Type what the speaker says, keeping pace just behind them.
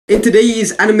In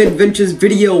today's Anime Adventures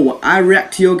video, I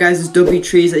react to your guys' W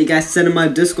trades that you guys send in my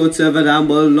Discord server down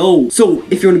below. So,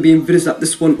 if you want to be in videos like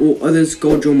this one or others,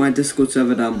 go join my Discord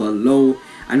server down below.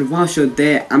 And whilst you're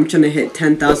there, I'm trying to hit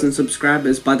 10,000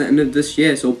 subscribers by the end of this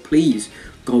year, so please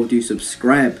go do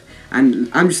subscribe. And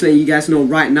I'm just letting you guys know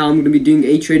right now, I'm going to be doing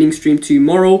a trading stream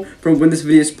tomorrow from when this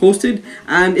video is posted.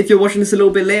 And if you're watching this a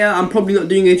little bit later, I'm probably not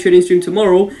doing a trading stream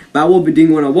tomorrow, but I will be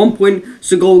doing one at one point.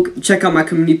 So go check out my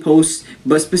community posts,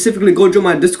 but specifically go join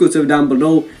my Discord server down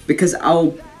below, because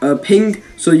I'll ping,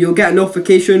 so you'll get a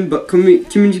notification, but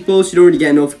community posts, you don't really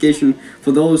get a notification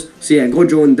for those. So yeah, go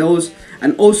join those.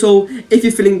 And also, if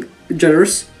you're feeling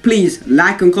generous, please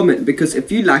like and comment, because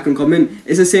if you like and comment,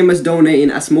 it's the same as donating,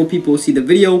 as more people see the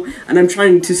video. And I'm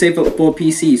trying to save up for a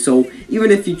PC, so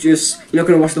even if you're not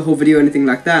going to watch the whole video or anything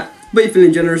like that, but you're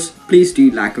feeling generous, please do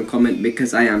like and comment,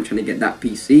 because I am trying to get that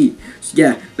PC. So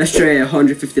yeah, let's try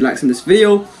 150 likes on this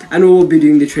video, and we will be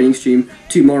doing the trading stream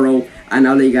tomorrow, and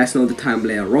I'll let you guys know the time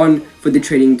later on for the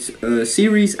trading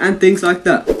series and things like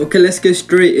that. Okay, let's get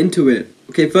straight into it.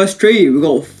 Okay, first trade, we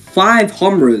got 5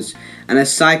 Homras and a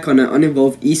Psych on an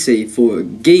uninvolved Issei for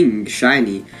Ging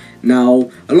Shiny. Now,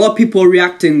 a lot of people are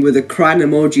reacting with a crying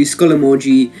emoji, skull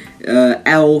emoji,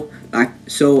 L,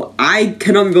 so I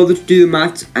cannot be bothered to do the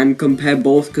maths and compare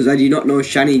both, because I do not know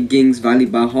Shiny Ging's value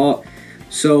by heart.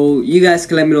 So you guys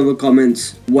can let me know in the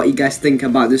comments what you guys think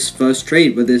about this first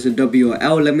trade, whether it's a W or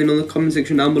L. Let me know in the comment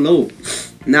section down below.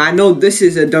 Now, I know this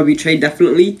is a W trade,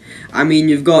 definitely. I mean,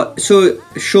 you've got, so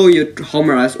show your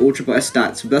Homer has all triple S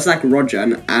stats, but that's like Roger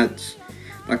and ads,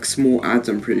 like small ads,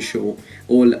 I'm pretty sure,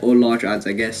 or large ads,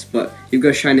 I guess. But you've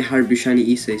got Shiny Haribo, Shiny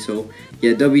Issei, so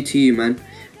yeah, W to you, man.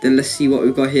 Then let's see what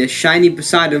we've got here. Shiny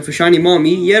Poseidon for Shiny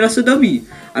Mommy, yeah, that's a W.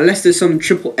 Unless there's some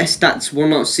triple S stats we're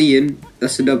not seeing,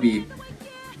 that's a W.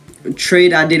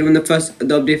 Trade I did when the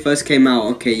update first came out,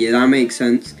 okay, yeah, that makes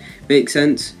sense,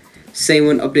 Same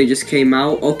when update just came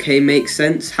out, okay, makes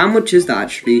sense. How much is that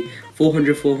actually?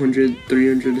 400, 400,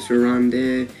 300, just around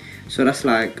there. So that's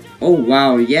like, oh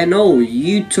wow, yeah, no,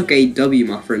 you took a W,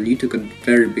 my friend. You took a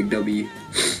very big W.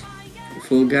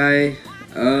 Full guy,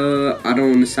 I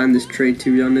don't understand this trade,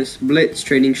 to be honest. Blitz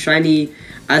trading Shiny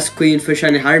as Queen for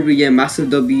Shiny Haribo, yeah,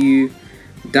 massive W.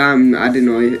 Damn, I didn't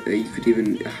know you could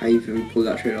even pull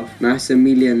that trade off. Nice,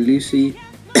 Amelia and Lucy.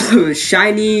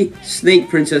 Shiny Snake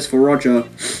Princess for Roger.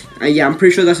 Yeah, I'm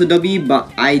pretty sure that's a W,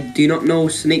 but I do not know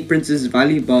Snake Princess's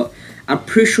value, but I'm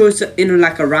pretty sure it's in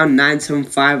like around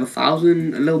 975,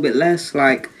 1,000, a little bit less.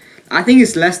 Like, I think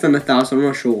it's less than 1,000, I'm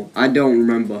not sure. I don't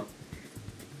remember.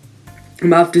 I'm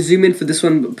gonna have to zoom in for this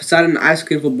one. Poseidon Ice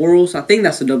Cream for Boros. I think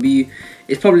that's a W.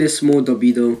 It's probably a small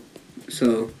W though.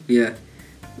 So, yeah.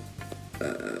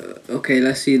 Okay,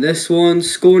 let's see this one.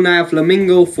 School Night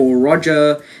Flamingo for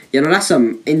Roger. You know, that's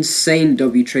some insane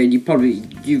W trade.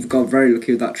 You've got very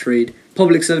lucky with that trade.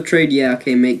 Public serve trade, yeah,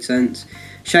 okay, makes sense.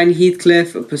 Shiny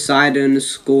Heathcliff, Poseidon,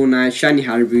 School Night, Shiny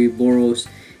Haribo, Boros,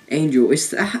 Angel. Is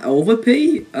that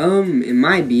overpay? It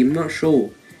might be, I'm not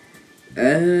sure.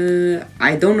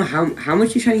 I don't know how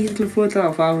much is Shiny Heathcliff for, like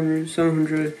 500,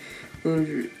 700,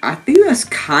 100. I think that's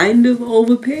kind of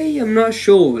overpay, I'm not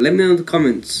sure. Let me know in the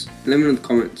comments.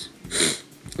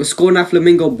 School Night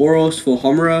Flamingo, Boros for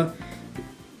Homura.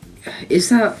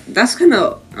 That's kind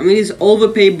of, I mean, it's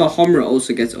overpaid, but Homura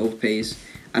also gets overpays.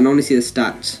 I only see the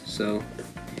stats, so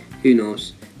who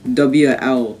knows. W or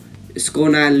L.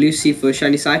 School Night Lucy for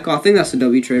Shiny Psycho. I think that's a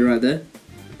W trade right there.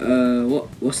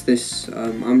 What's this?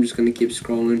 I'm just gonna keep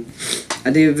scrolling. I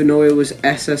didn't even know it was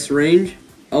SS range.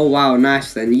 Oh wow,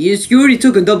 nice then. You already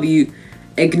took a W,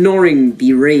 ignoring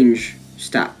the range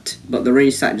stat, but the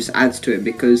range stat just adds to it,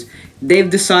 because they've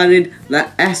decided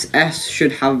that SS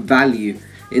should have value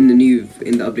in the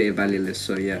updated value list.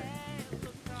 So yeah.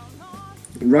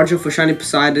 Roger for Shiny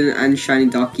Poseidon and Shiny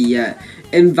Darky, yeah.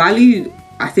 In value,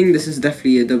 I think this is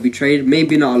definitely a W trade.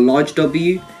 Maybe not a large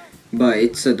W, but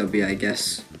it's a W, I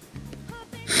guess.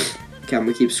 Okay, I'm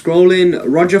gonna keep scrolling.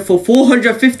 Roger for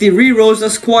 450 rerolls,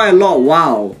 that's quite a lot,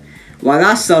 wow. Wow,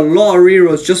 that's a lot of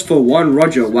rerolls just for one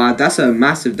Roger. Wow, that's a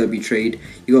massive W trade.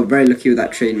 You got very lucky with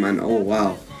that trade, man. Oh,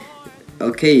 wow.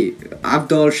 Okay,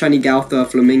 Abdul, Shiny Galtha,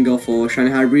 Flamingo for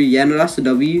Shiny Haribo. Yeah, no, that's a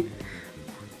W.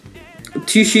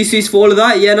 2 Shisuis for all of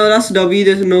that. Yeah, no, that's a W.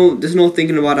 There's no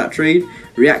thinking about that trade.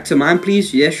 React to mine,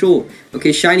 please. Yeah, sure.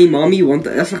 Okay, Shiny Mommy,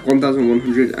 that's like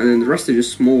 1,100, and then the rest are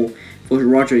just small for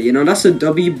Roger. You know, that's a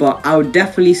W, but I would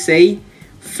definitely say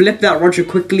flip that Roger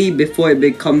quickly before it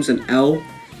becomes an L,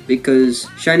 because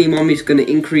Shiny Mommy's going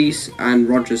to increase, and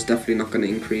Roger's definitely not going to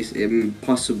increase. It may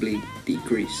possibly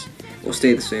decrease or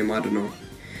stay the same, I don't know.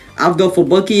 Abdul for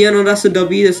Bucky, yeah, no, that's a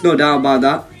W. There's no doubt about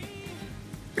that.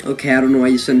 Okay, I don't know why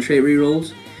you send trait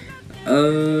rerolls.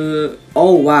 Oh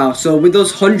wow. So with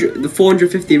those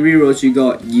 450 rerolls you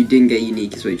got, you didn't get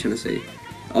unique. Is what you're trying to say?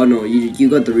 Oh no, you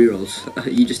got the rerolls.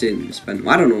 You just didn't spend.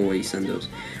 I don't know why you send those.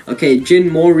 Okay, Jin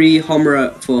Mori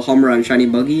Homura for Homura and Shiny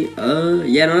Buggy.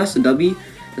 Yeah, no, that's a W.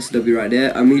 That's a W right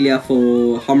there. Amelia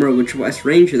for Homura with triple S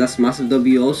range. That's a massive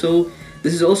W also.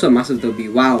 This is also a massive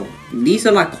W. Wow, these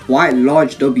are like quite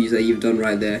large W's that you've done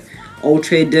right there. Old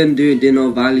trade didn't do it. Didn't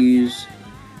know values.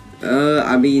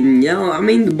 I mean, yeah, I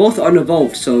mean both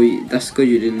unevolved, so that's good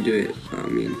you didn't do it. I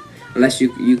mean, unless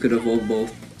you could evolve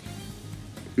both.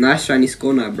 Nice shiny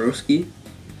Scorna, broski.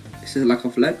 This is like a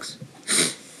flex.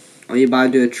 Are you about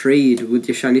to do a trade with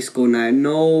your shiny Scorna?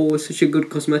 No, it's such a good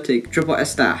cosmetic. Triple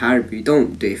S that Harby.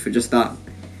 Don't do it for just that.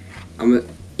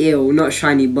 Ew, not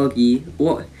shiny Buggy.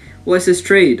 What's this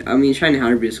trade? I mean, shiny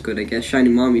Harby is good, I guess. Shiny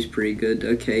Mommy's pretty good.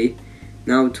 Okay.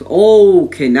 Now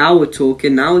now we're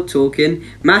talking.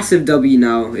 Massive W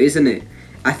now, isn't it?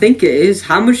 I think it is.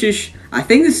 How much is? I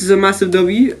think this is a massive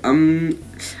W.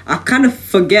 I kind of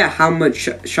forget how much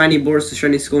shiny Boris or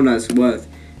shiny Scorna is worth,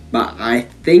 but I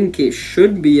think it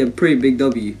should be a pretty big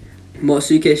W.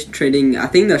 Motsuke trading. I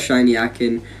think that's shiny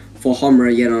Akin for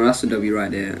Homura. Yeah, no, that's a W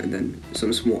right there, and then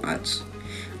some small ads.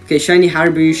 Okay, shiny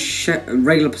Haribo,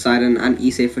 regular Poseidon, and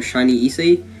Issei for shiny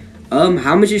Issei.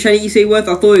 How much is shiny Issei worth?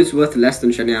 I thought it was worth less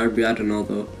than shiny Haribo. I don't know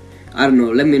though. I don't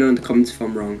know. Let me know in the comments if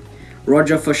I'm wrong.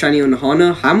 Roger for shiny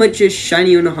Unohana. How much is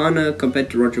shiny Unohana compared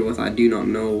to Roger worth? I do not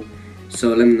know. So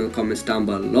let me know in the comments down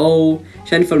below.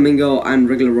 Shiny Flamingo and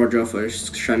regular Roger for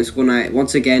shiny Scorna.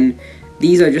 Once again,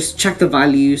 these are just check the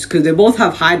values because they both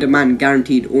have high demand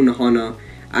guaranteed. Unohana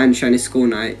and shiny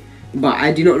Scorna. But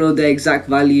I do not know the exact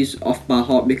values off by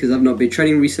heart because I've not been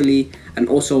trading recently, and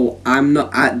also I'm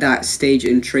not at that stage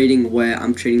in trading where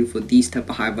I'm trading for these type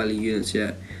of high value units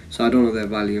yet, so I don't know their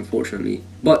value unfortunately.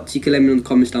 But you can let me know in the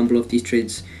comments down below if these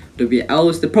trades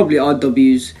WLs. They probably are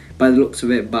W's by the looks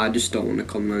of it, but I just don't want to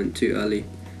comment too early.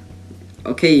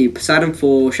 Okay, Poseidon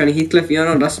for shiny Heathcliff. Yeah,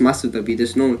 no, that's massive W.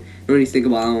 There's no need to think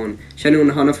about that one. Shiny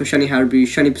Unohana for shiny Haribo,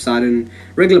 shiny Poseidon,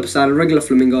 regular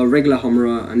Flamingo, regular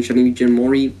Homura, and shiny Jin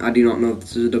Mori. I do not know if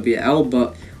this is a WL,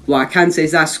 but what I can say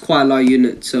is that's quite a lot of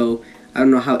units, so I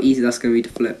don't know how easy that's gonna be to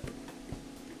flip.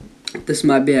 This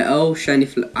might be a L. Shiny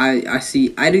I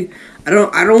see. I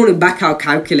don't want to back out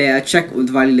calculator. I check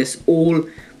with value list all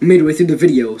midway through the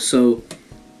video, so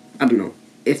I don't know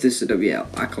if this is a WL.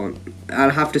 I can't.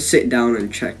 I'll have to sit down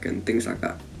and check and things like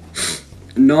that.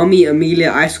 Nami,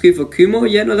 Amelia, Ice Cream for Kumo.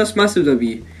 Yeah, no, that's massive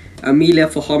W. Amelia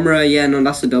for Homura. Yeah, no,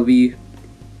 that's a W.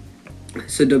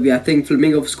 It's a W. I think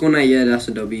Flamingo for Scorna. Yeah, that's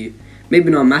a W. Maybe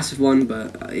not a massive one,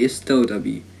 but it's still a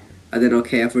W. And then,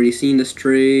 okay, I've already seen this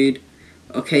trade.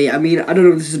 Okay, I mean, I don't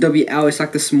know if this is a WL. It's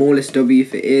like the smallest W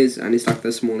if it is, and it's like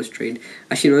the smallest trade.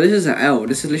 Actually, no, this is an L.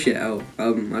 This is literally an L.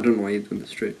 I don't know why you're doing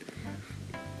this trade.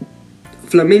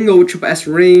 Flamingo with triple S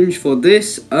range for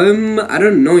this. I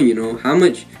don't know, you know, how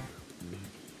much?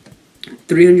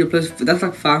 300 plus, that's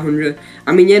like 500.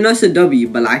 I mean, yeah, no, it's a W,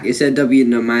 but like, it's a W in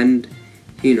demand,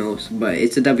 who knows, but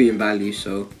it's a W in value,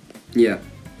 so, yeah.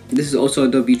 This is also a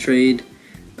W trade.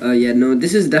 Yeah, no,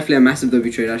 this is definitely a massive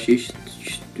W trade, actually.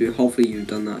 Hopefully you've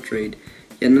done that trade.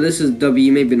 Yeah, no, this is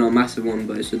W, maybe not a massive one,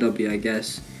 but it's a W, I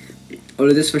guess. All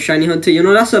of this for Shiny Hunter, you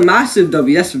know, that's a massive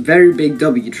W. That's a very big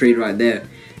W trade right there.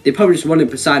 They probably just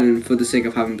wanted Poseidon for the sake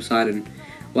of having Poseidon.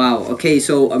 Wow, okay,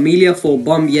 so Amelia for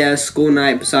Bomb, yeah, Skull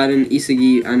Knight, Poseidon,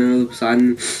 Isagi, and another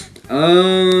Poseidon.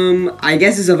 I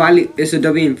guess it's a value, it's a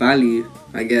W in value,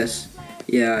 I guess.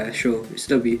 Yeah, sure, it's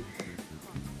W.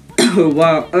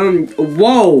 Wow,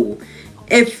 whoa!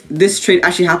 If this trade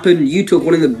actually happened, you took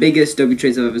one of the biggest W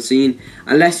trades I've ever seen.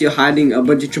 Unless you're hiding a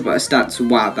bunch of triple S stats,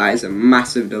 wow, that is a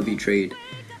massive W trade.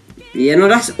 Yeah, no,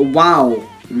 that's, wow,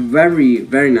 very,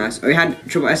 very nice. Oh, you had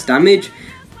triple S damage.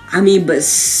 I mean, but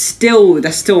still,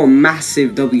 that's still a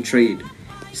massive W trade.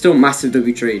 Still a massive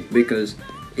W trade because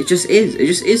it just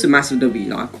is a massive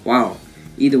W. Like, wow.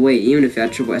 Either way, even if you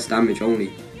had triple S damage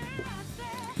only.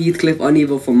 Heathcliff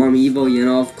Unevo for Mommy Evo, you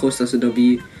know, of course that's a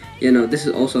W. You know, this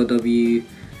is also a W,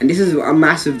 and this is a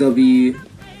massive W.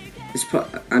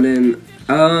 And then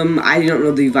I don't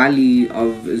know the value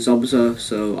of Zobza,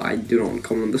 so I do not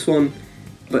comment on this one.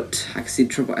 But I can see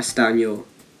triple S Daniel.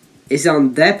 Is it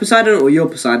on their Poseidon or your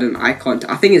Poseidon? I can't.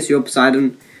 I think it's your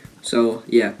Poseidon. So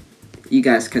yeah, you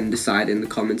guys can decide in the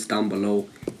comments down below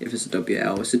if it's a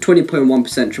WL. It's a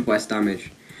 20.1% triple S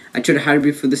damage. I tried to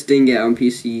Haribo for this, didn't get on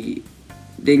PC.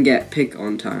 Didn't get pick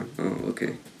on time. Oh,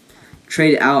 okay.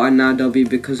 Trade out and now W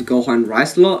because Gohan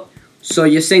Rice a lot. So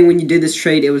you're saying when you did this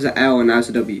trade, it was an L and now it's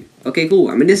a W. Okay, cool.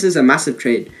 I mean, this is a massive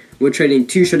trade. We're trading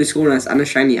 2 shiny Skull Knights and a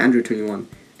shiny Android 21.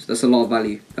 So that's a lot of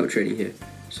value that we're trading here.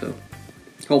 So,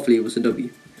 Hopefully it was a W.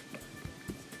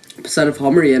 Percent of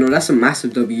Homer, yeah, no, that's a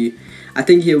massive W. I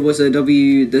think it was a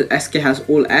W. The SK has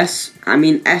all S. I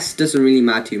mean, S doesn't really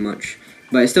matter too much,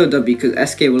 but it's still a W because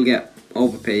SK will get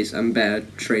overpays and better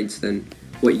trades than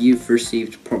what you've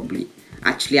received probably.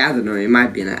 Actually, I don't know. It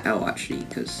might be an L actually,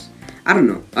 because I don't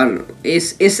know.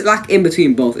 It's like in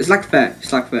between both. It's like fair.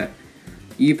 It's like fair.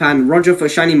 UPAN Roger for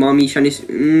shiny mommy. Shiny.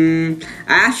 I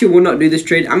actually will not do this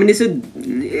trade. I mean, it's a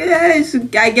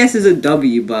I guess it's a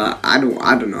W, but I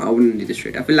don't know. I wouldn't do this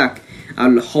trade. I feel like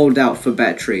I'll hold out for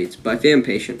better trades. But if you're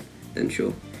impatient, then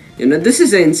sure. You know, this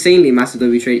is an insanely massive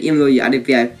W trade. Even though you added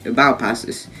about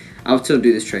passes, I would still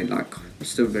do this trade. Like, it's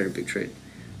still a very big trade.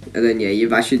 And then yeah,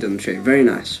 you've actually done the trade. Very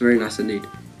nice indeed.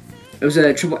 It was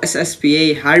a triple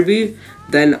SSPA Haribo.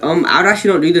 Then I would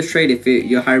actually not do this trade if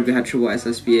your Haribo had triple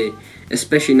SSPA,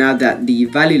 especially now that the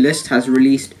value list has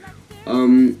released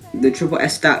the triple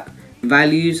S stat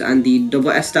values and the double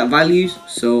S stat values.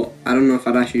 So I don't know if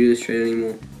I'd actually do this trade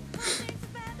anymore.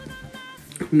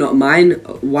 Not mine.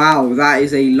 Wow, that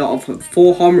is a lot of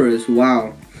 4 homers.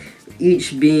 Wow.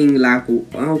 Each being like,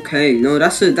 okay, no,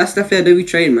 that's definitely a W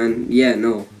trade, man. Yeah,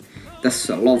 no, that's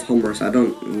a lot of homers.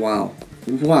 Wow,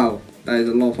 that is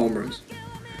a lot of homers.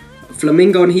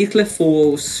 Flamingo and Heathcliff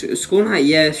for School Night,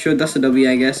 yeah, sure, that's a W,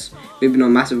 I guess. Maybe not a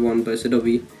massive one, but it's a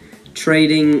W.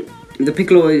 Trading, the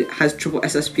Piccolo has triple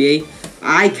SSPA.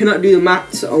 I cannot do the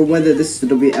maths on whether this is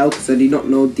a WL because I do not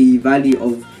know the value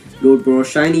of Lord Bro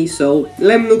Shiny. So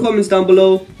let me know in the comments down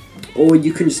below, or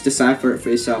you can just decipher it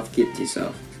for yourself, keep it to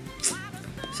yourself.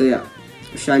 So yeah,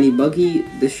 shiny buggy.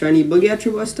 The shiny buggy had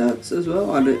triple stats as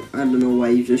well. I don't know why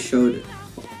you just showed.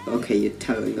 Okay, you're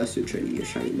telling us you're trading your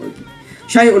shiny buggy.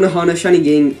 Shiny Unohana, shiny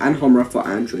Ging, and Homura for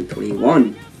Android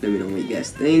 21. Let me know what you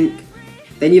guys think.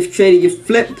 Then you've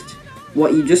flipped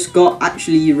what you just got.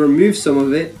 Actually, you removed some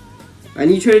of it,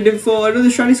 and you traded it for another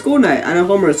shiny School Night and a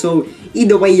Homura. So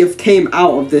either way, you've came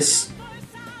out of this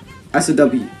as a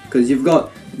W because you've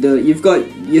got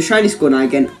your shiny School Night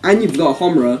again, and you've got a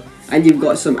Homura. And you've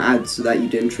got some ads that you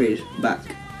didn't trade back,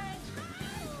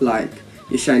 like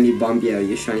your shiny Bombia,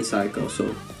 your shiny Psycho.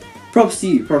 So, props to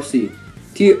you. To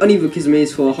you, Uneven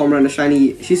Kismaze for Homer and a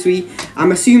shiny Shisui.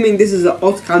 I'm assuming this is an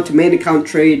alt account to main account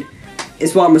trade.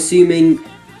 It's what I'm assuming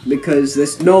because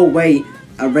there's no way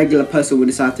a regular person would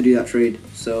decide to do that trade.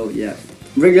 So yeah,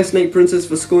 regular Snake Princess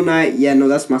for School Night. Yeah, no,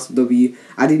 that's massive W.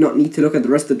 I did not need to look at the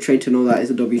rest of the trade to know that is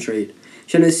a W trade.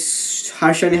 Shiny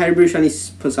Haribo, shiny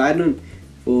Poseidon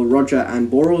for Roger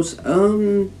and Boros.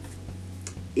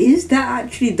 Is that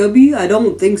actually W? I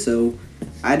don't think so.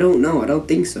 I don't know. I don't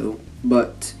think so.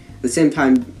 But at the same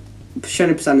time,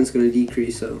 shiny Poseidon is going to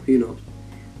decrease, so who knows.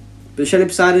 But shiny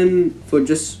Poseidon for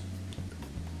just...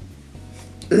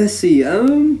 Let's see. I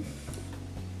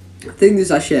think this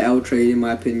is actually an L trade in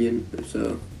my opinion.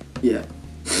 So, yeah.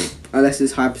 Unless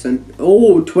it's high percent.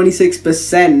 Oh,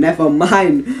 26%. Never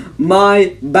mind.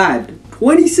 My bad.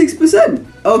 26%.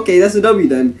 Okay, that's a W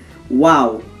then.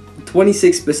 Wow.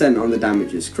 26% on the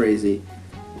damage is crazy.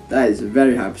 That is a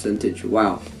very high percentage.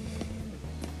 Wow.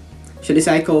 Shiny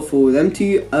Psycho for them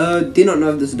two. Do not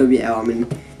know if this is WL. I mean,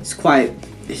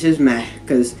 it's just meh.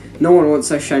 Because no one wants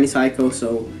a Shiny Psycho,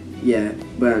 so yeah.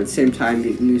 But at the same time,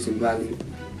 you're losing value.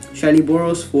 Shiny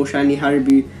Boros for shiny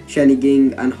Haribo, shiny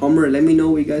Ging, and Homer. Let me know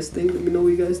what you guys think.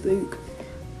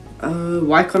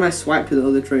 Why can't I swipe to the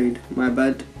other trade? My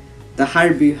bad. The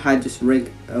Haribo had just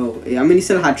oh, yeah, I mean, he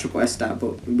still had triple S stat,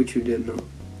 but which you didn't know.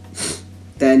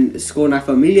 Then Score Knife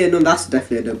Amelia, no, that's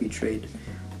definitely a W trade.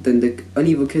 Then the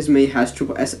Uneven Kisme has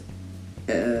triple S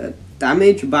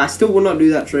damage, but I still will not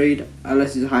do that trade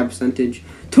unless it's a high percentage.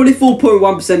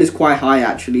 24.1% is quite high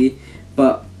actually,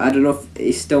 but I don't know if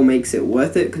it still makes it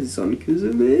worth it because it's on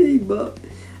Kisme, but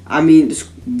I mean, it's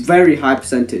very high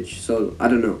percentage, so I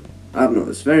don't know,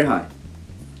 it's very high.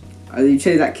 You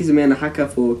trade that Kisame and a Haka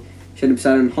for Shiny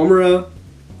Poseidon and Homura.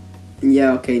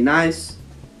 Yeah, okay, nice.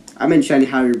 I meant shiny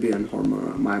Haribo and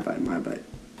Homura. My bad.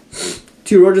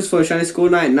 2 Rogers for shiny School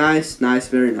Night. Nice,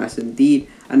 very nice indeed.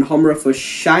 And Homura for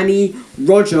shiny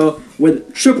Roger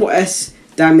with triple S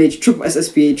damage, triple S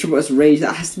SPA, triple S range.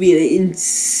 That has to be an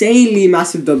insanely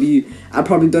massive W. I've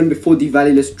probably done before the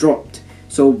value list dropped.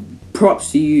 So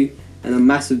props to you and a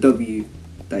massive W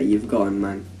that you've gotten,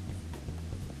 man.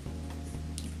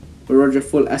 Roger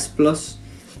full S+.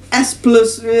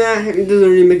 Yeah, it doesn't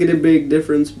really make it a big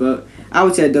difference, but I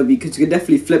would say a W because you can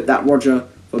definitely flip that Roger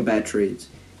for bad trades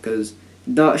because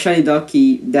shiny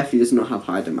Darky definitely does not have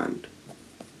high demand.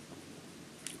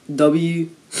 W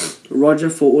Roger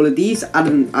for all of these? I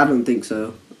don't think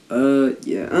so.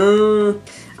 Yeah.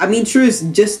 I mean, sure,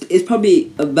 it's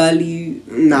probably a value.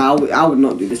 No, I would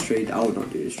not do this trade.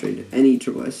 Any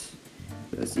triple S.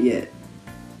 Yeah.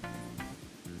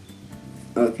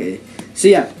 Okay, so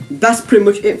yeah, that's pretty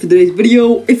much it for today's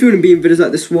video. If you want to be in videos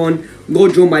like this one, go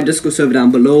join my Discord server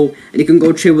down below, and you can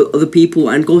go trade with other people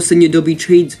and go send your W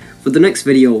trades for the next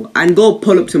video, and go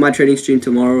pull up to my trading stream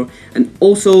tomorrow, and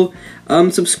also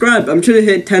subscribe. I'm trying to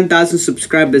hit 10,000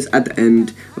 subscribers at the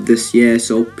end of this year,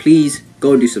 so please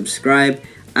go do subscribe.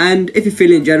 And if you're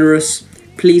feeling generous,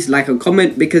 please like and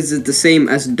comment, because it's the same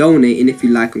as donating if you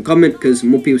like and comment, because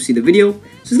more people see the video.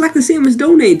 So it's like the same as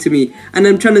donating to me, and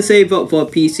I'm trying to save up for a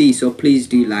PC, so please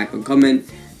do like and comment.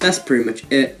 That's pretty much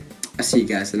it. I'll see you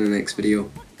guys in the next video.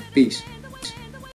 Peace.